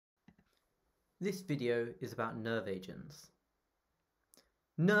This video is about nerve agents.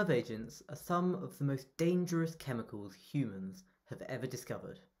 Nerve agents are some of the most dangerous chemicals humans have ever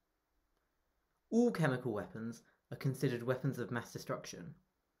discovered. All chemical weapons are considered weapons of mass destruction,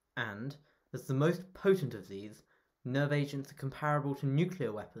 and, as the most potent of these, nerve agents are comparable to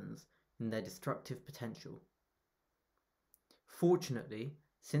nuclear weapons in their destructive potential. Fortunately,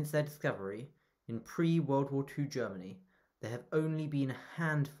 since their discovery, in pre-World War II Germany, there have only been a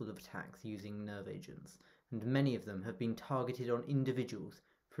handful of attacks using nerve agents, and many of them have been targeted on individuals,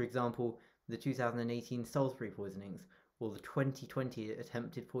 for example, the 2018 Salisbury poisonings, or the 2020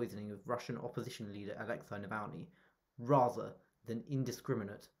 attempted poisoning of Russian opposition leader Alexei Navalny, rather than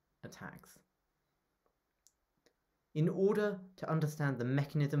indiscriminate attacks. In order to understand the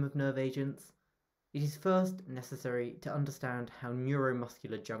mechanism of nerve agents, it is first necessary to understand how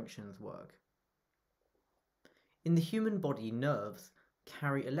neuromuscular junctions work. In the human body, nerves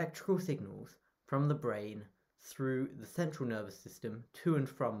carry electrical signals from the brain through the central nervous system to and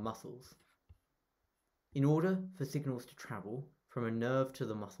from muscles. In order for signals to travel from a nerve to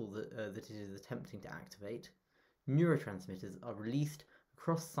the muscle that it is attempting to activate, neurotransmitters are released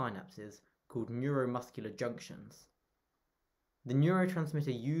across synapses called neuromuscular junctions. The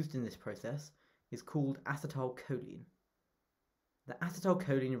neurotransmitter used in this process is called acetylcholine. The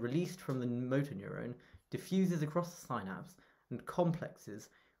acetylcholine released from the motor neuron diffuses across the synapse and complexes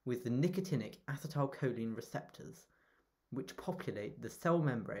with the nicotinic acetylcholine receptors, which populate the cell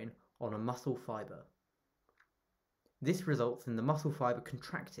membrane on a muscle fiber. This results in the muscle fiber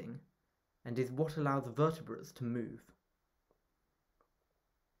contracting and is what allows vertebrates to move.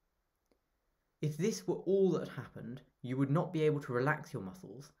 If this were all that happened, you would not be able to relax your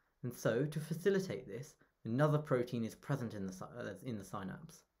muscles, and so, to facilitate this, another protein is present in the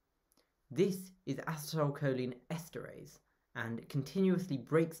synapse. This is acetylcholine esterase, and it continuously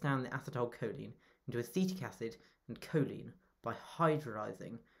breaks down the acetylcholine into acetic acid and choline by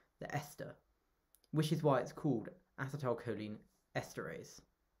hydrolyzing the ester, which is why it's called acetylcholine esterase.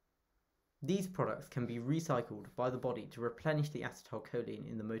 These products can be recycled by the body to replenish the acetylcholine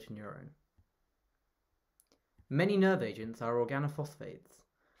in the motor neuron. Many nerve agents are organophosphates.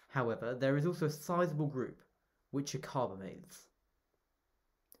 However, there is also a sizable group, which are carbamates.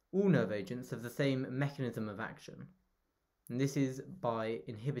 All nerve agents have the same mechanism of action, and this is by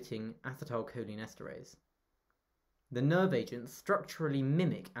inhibiting acetylcholine esterase. The nerve agents structurally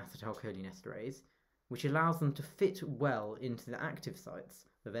mimic acetylcholine esterase, which allows them to fit well into the active sites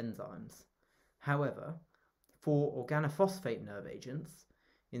of enzymes. However, for organophosphate nerve agents,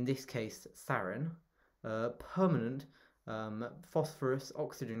 in this case sarin, permanent phosphorus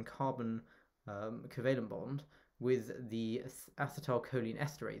oxygen carbon covalent bond with the acetylcholine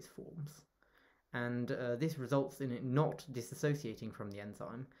esterase forms, and this results in it not dissociating from the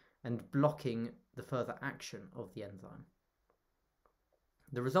enzyme and blocking the further action of the enzyme.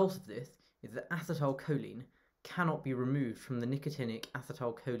 The result of this is that acetylcholine cannot be removed from the nicotinic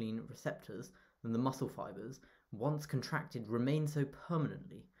acetylcholine receptors, and the muscle fibers, once contracted, remain so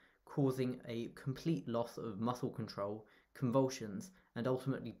permanently, causing a complete loss of muscle control, convulsions, and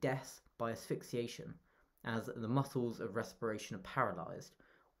ultimately death by asphyxiation, as the muscles of respiration are paralyzed,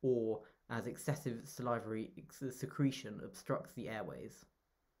 or as excessive salivary secretion obstructs the airways.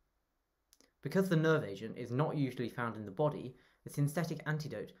 Because the nerve agent is not usually found in the body, a synthetic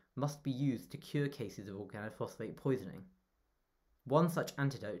antidote must be used to cure cases of organophosphate poisoning. One such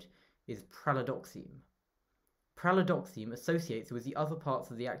antidote is pralidoxime. Pralidoxime associates with the other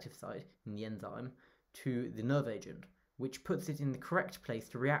parts of the active site in the enzyme to the nerve agent, which puts it in the correct place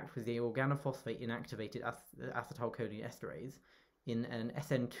to react with the organophosphate inactivated acetylcholine esterase in an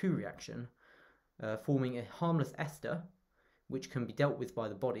SN2 reaction, forming a harmless ester, which can be dealt with by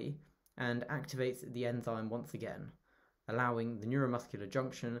the body, and activates the enzyme once again, allowing the neuromuscular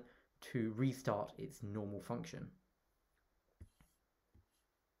junction to restart its normal function.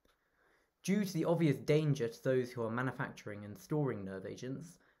 Due to the obvious danger to those who are manufacturing and storing nerve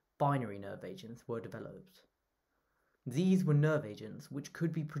agents, binary nerve agents were developed. These were nerve agents which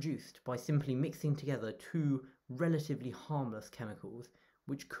could be produced by simply mixing together two relatively harmless chemicals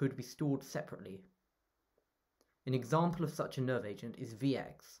which could be stored separately. An example of such a nerve agent is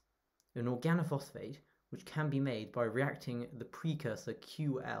VX, an organophosphate which can be made by reacting the precursor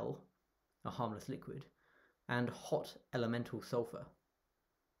QL, a harmless liquid, and hot elemental sulfur.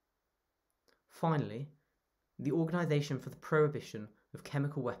 Finally, the Organisation for the Prohibition of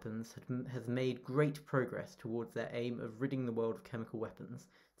Chemical Weapons has made great progress towards their aim of ridding the world of chemical weapons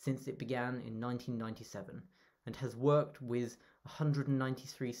since it began in 1997, and has worked with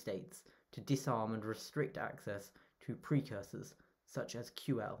 193 states to disarm and restrict access to precursors such as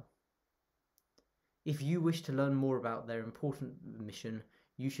QL. If you wish to learn more about their important mission,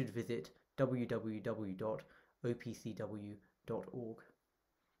 you should visit www.opcw.org.